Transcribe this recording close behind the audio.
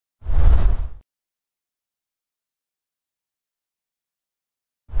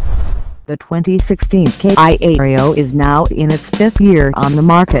The 2016 Kia Rio is now in its fifth year on the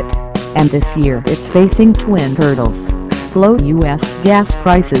market, and this year it's facing twin hurdles: low U.S. gas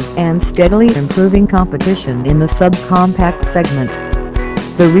prices and steadily improving competition in the subcompact segment.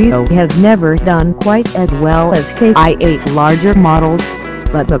 The Rio has never done quite as well as Kia's larger models,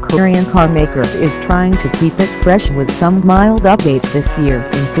 but the Korean carmaker is trying to keep it fresh with some mild updates this year,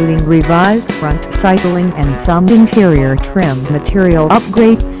 including revised front cycling and some interior trim material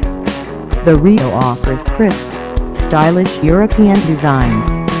upgrades. The Rio offers crisp, stylish European design,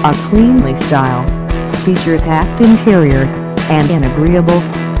 a cleanly styled, feature-packed interior, and an agreeable,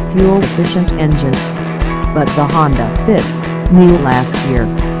 fuel-efficient engine. But the Honda Fit, new last year,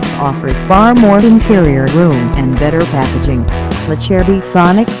 offers far more interior room and better packaging. The Cherry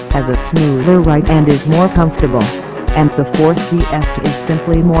Sonic has a smoother ride and is more comfortable, and the Ford Fiesta is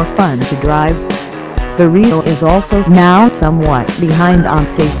simply more fun to drive. The Rio is also now somewhat behind on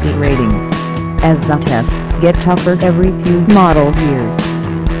safety ratings, as the tests get tougher every few model years.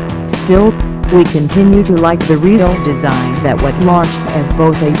 Still, we continue to like the Rio design that was launched as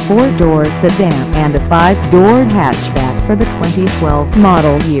both a 4-door sedan and a 5-door hatchback for the 2012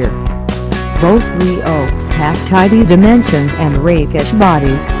 model year. Both Rios have tidy dimensions and rakish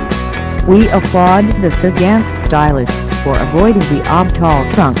bodies. We applaud the sedan's stylists for avoiding the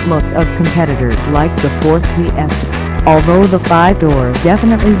odd-tall trunk look of competitors like the Ford Fiesta, although the 5-door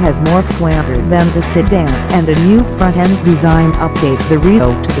definitely has more swagger than the sedan, and a new front-end design updates the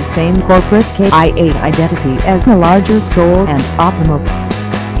Rio to the same corporate Kia identity as the larger Soul and Optima.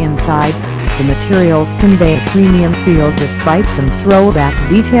 Inside, the materials convey a premium feel despite some throwback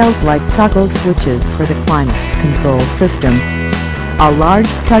details like toggle switches for the climate control system. A large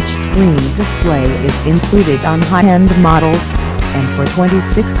touchscreen display is included on high-end models, and for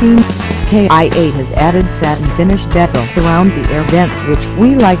 2016, Kia has added satin finish bezels around the air vents, which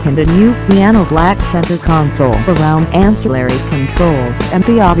we like, and a new piano black center console around ancillary controls and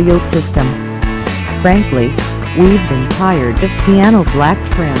the audio system. Frankly, we've been tired of piano black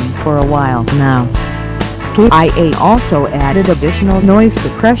trim for a while now. Kia also added additional noise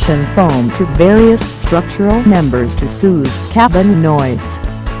suppression foam to various structural members to soothe cabin noise.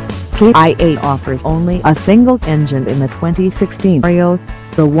 Kia offers only a single engine in the 2016 Rio,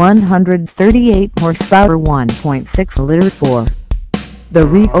 the 138 horsepower 1.6-liter 4. The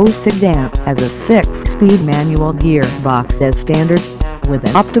Rio sedan has a 6-speed manual gearbox as standard, with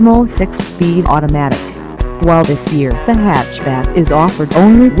an optimal 6-speed automatic, while this year the hatchback is offered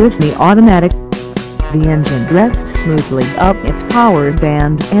only with the automatic. The engine revs smoothly up its power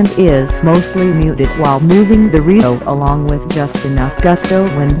band and is mostly muted while moving the Rio along with just enough gusto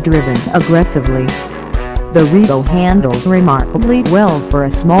when driven aggressively. The Rio handles remarkably well for a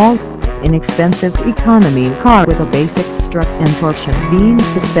small, inexpensive economy car with a basic strut and torsion beam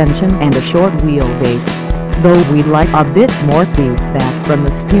suspension and a short wheelbase, though we'd like a bit more feedback from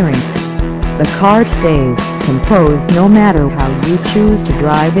the steering. The car stays composed no matter how you choose to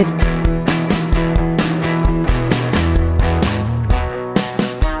drive it,